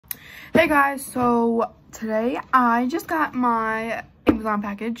Hey guys, so today I just got my Amazon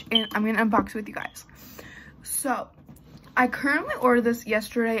package and I'm gonna unbox it with you guys. So I currently ordered this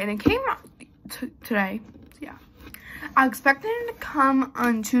yesterday and it came today. Yeah, I expected it to come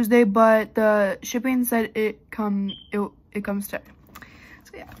on Tuesday, but the shipping said it comes today.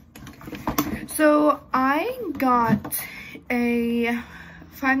 So yeah, so I got a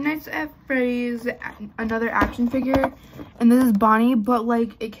Five Nights at Freddy's, another action figure, and this is Bonnie, but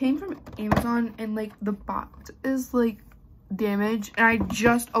like it came from Amazon and like the box is like damaged, and I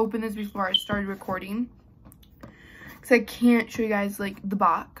just opened this before I started recording because I can't show you guys like the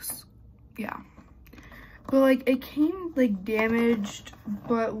box. Yeah, but like it came like damaged,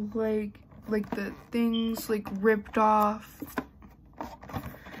 but like the things like ripped off,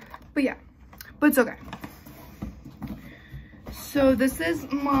 but yeah, but it's okay. So this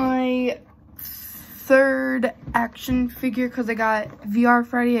is my third action figure because I got VR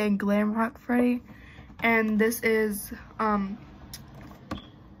Freddy and Glam Rock Freddy, and this is Bonnie.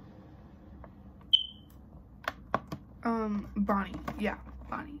 Yeah,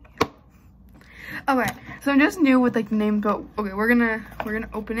 Bonnie. Okay, so I'm just new with like the name, but okay, we're gonna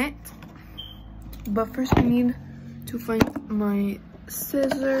open it. But first I need to find my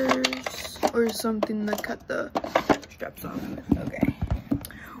scissors or something to cut the straps off. Okay,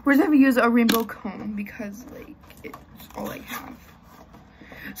 we're just gonna use a rainbow comb because like it's all I have.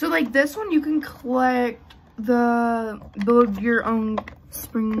 So like this one you can collect build your own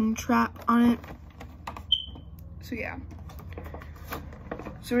spring trap on it. So yeah,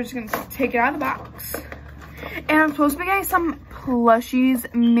 so we're just gonna take it out of the box, and I'm supposed to be getting some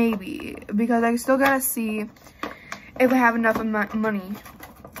plushies maybe because I still gotta see if I have enough of money.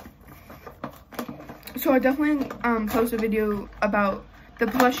 So I definitely post a video about the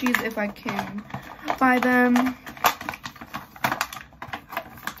plushies if I can buy them.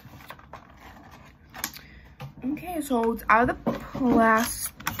 Okay, so it's out of the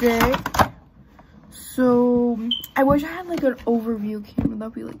plastic. So I wish I had like an overview camera.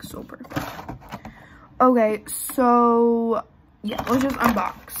 That'd be like so perfect. Okay, so yeah, let's just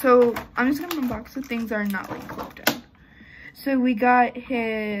unbox. So I'm just gonna unbox the things that are not like clipped in. So we got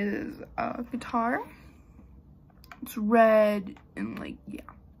his guitar. It's red and like, yeah.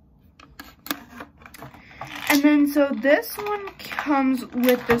 And then so this one comes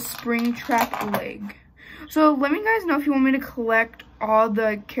with the spring trap leg. So let me guys know if you want me to collect all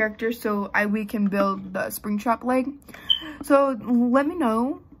the characters so we can build the spring trap leg. So let me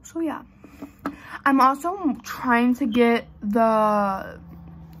know. So yeah, I'm also trying to get the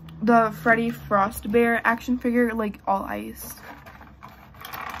Freddy Frostbear action figure, like all ice.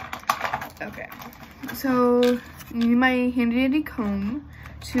 Okay, so I need my handy dandy comb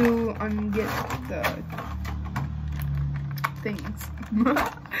to unget the things.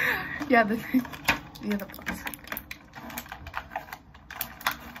 Yeah, the plastic.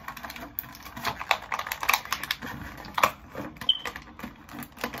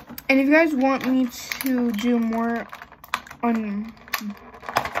 And if you guys want me to do more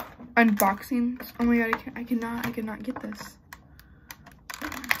unboxings, oh my god, I cannot get this.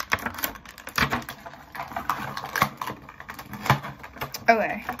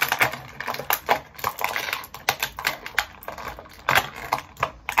 Okay.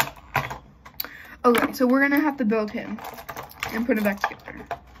 Okay, so we're gonna have to build him and put him back together.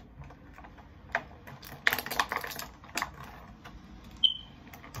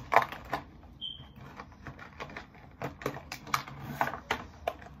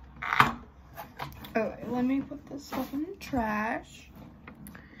 Okay, let me put this stuff in the trash.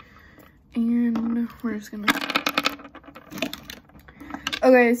 And we're just gonna...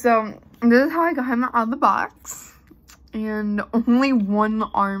 Okay, so this is how I got him out of the box. And only one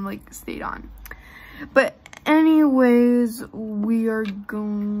arm like stayed on. But anyways, we are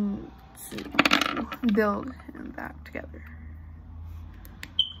going to build him back together.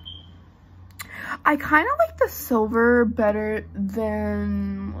 I kind of like the silver better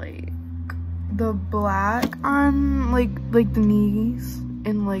than like the black on like the knees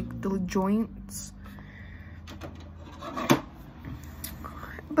and like the joints.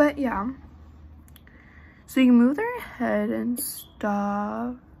 But yeah, so you can move their head and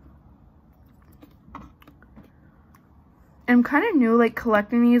stuff. And I'm kind of new like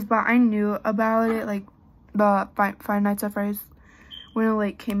collecting these, but I knew about it like the Five Nights at Freddy's when it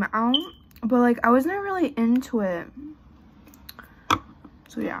like came out, but like I wasn't really into it.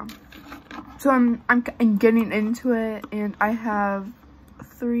 So yeah, so I'm getting into it, and I have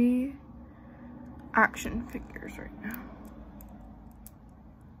 3 action figures right now.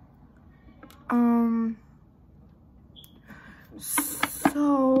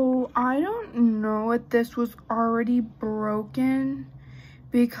 So I don't know if this was already broken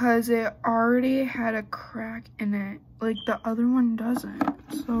because it already had a crack in it. Like the other one doesn't.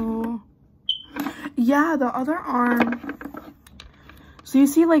 So yeah, the other arm. So you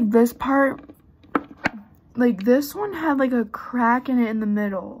see like this part, like this one had like a crack in it in the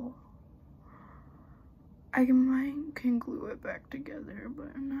middle. I can glue it back together, but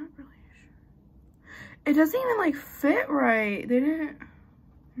I'm not really sure. It doesn't even like fit right. They didn't.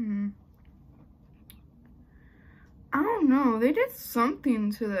 I don't know. They did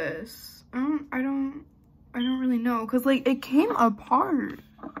something to this. I don't really know. Cause like it came apart.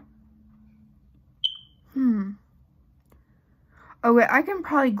 Okay, I can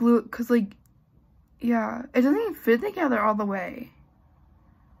probably glue it cause like, yeah, it doesn't even fit together all the way.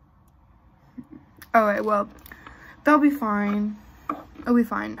 Okay, well, that'll be fine. It'll be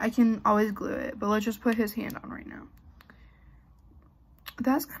fine. I can always glue it, but let's just put his hand on right now.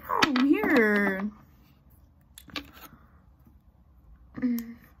 That's kind of weird.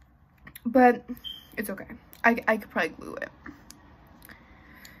 But it's okay. I could probably glue it.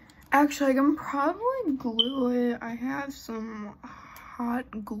 Actually, I can probably glue it. I have some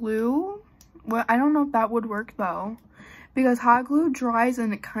hot glue. Well, I don't know if that would work though, because hot glue dries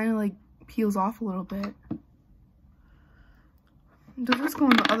and it kind of like peels off a little bit. Does this go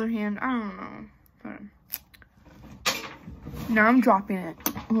on the other hand? I don't know. Hold on. Now I'm dropping it.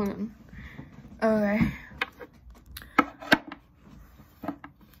 Hold on. Okay.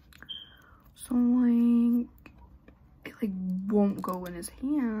 So like, it like won't go in his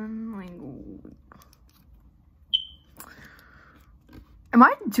hand. Like, am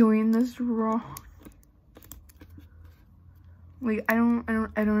I doing this wrong? Like, I don't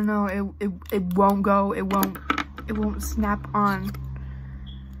know. It won't go. It won't snap on.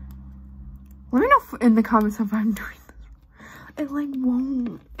 Let me know in the comments if I'm doing this. It like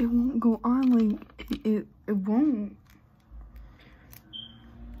won't. It won't go on. Like it won't.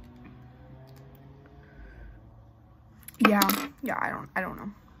 Yeah. I don't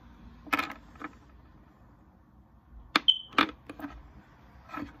know.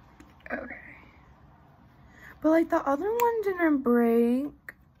 Okay. But like the other one didn't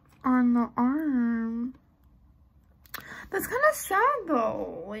break on the arm. That's kind of sad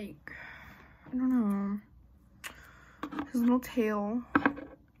though. Like, I don't know. His little tail.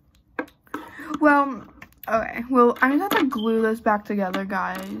 Well, okay. Well, I just have to glue this back together,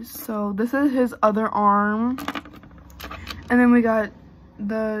 guys. So this is his other arm. And then we got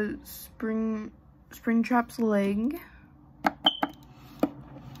the Springtrap's leg.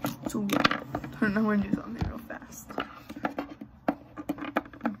 So yeah. I don't know when to do something real fast.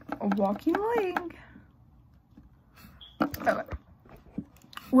 A walking leg. Okay.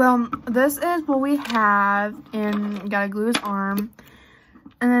 Well, this is what we have, and gotta glue his arm.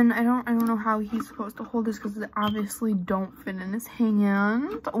 And then I don't know how he's supposed to hold this because they obviously don't fit in his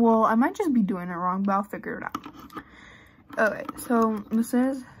hand. Well, I might just be doing it wrong, but I'll figure it out. Okay, so this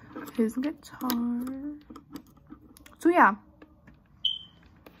is his guitar. So yeah.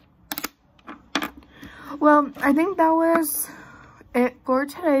 Well, I think that was it for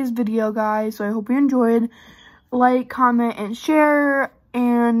today's video, guys. So I hope you enjoyed. Like, comment, and share.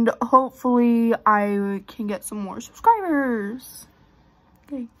 And hopefully I can get some more subscribers.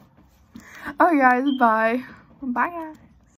 Okay. Oh, guys, bye. Bye, guys.